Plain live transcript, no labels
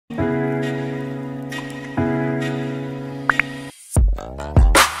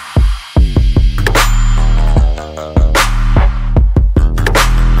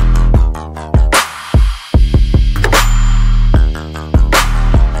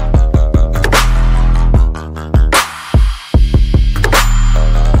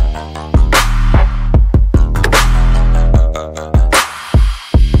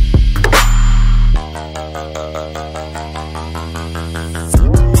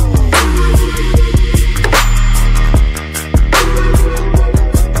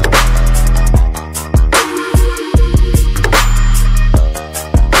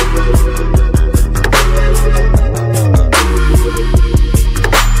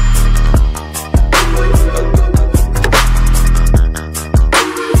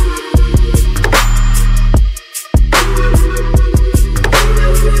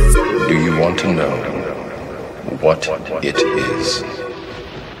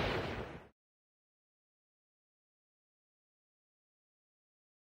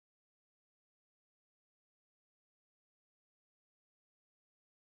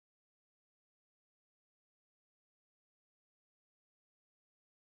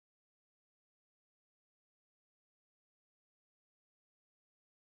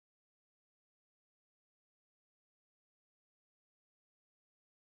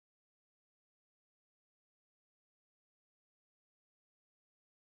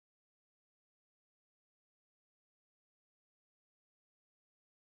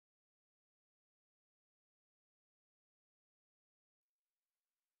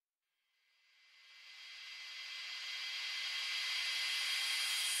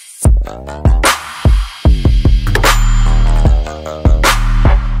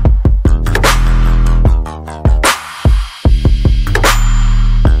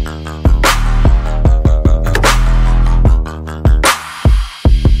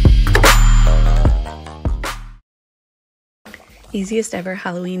Easiest ever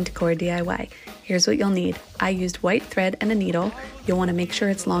Halloween decor DIY. Here's what you'll need. I used white thread and a needle. You'll want to make sure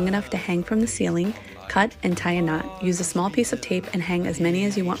it's long enough to hang from the ceiling. Cut and tie a knot. Use a small piece of tape and hang as many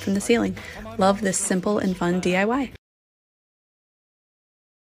as you want from the ceiling. Love this simple and fun DIY.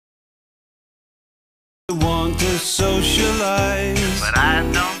 I want to socialize, but I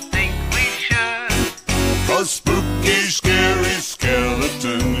don't think we should. 'Cause spooky, scary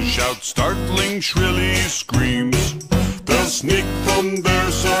skeletons shout startling, shrilly screams. They'll sneak from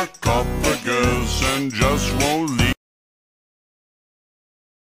their sarcophagus and just won't leave.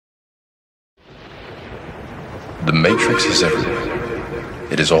 The Matrix is everywhere.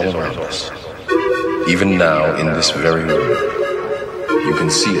 It is all around us. Even now, in this very room. You can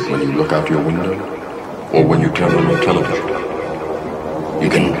see it when you look out your window, or when you turn on your television. You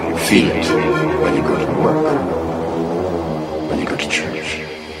can feel it when you go to work.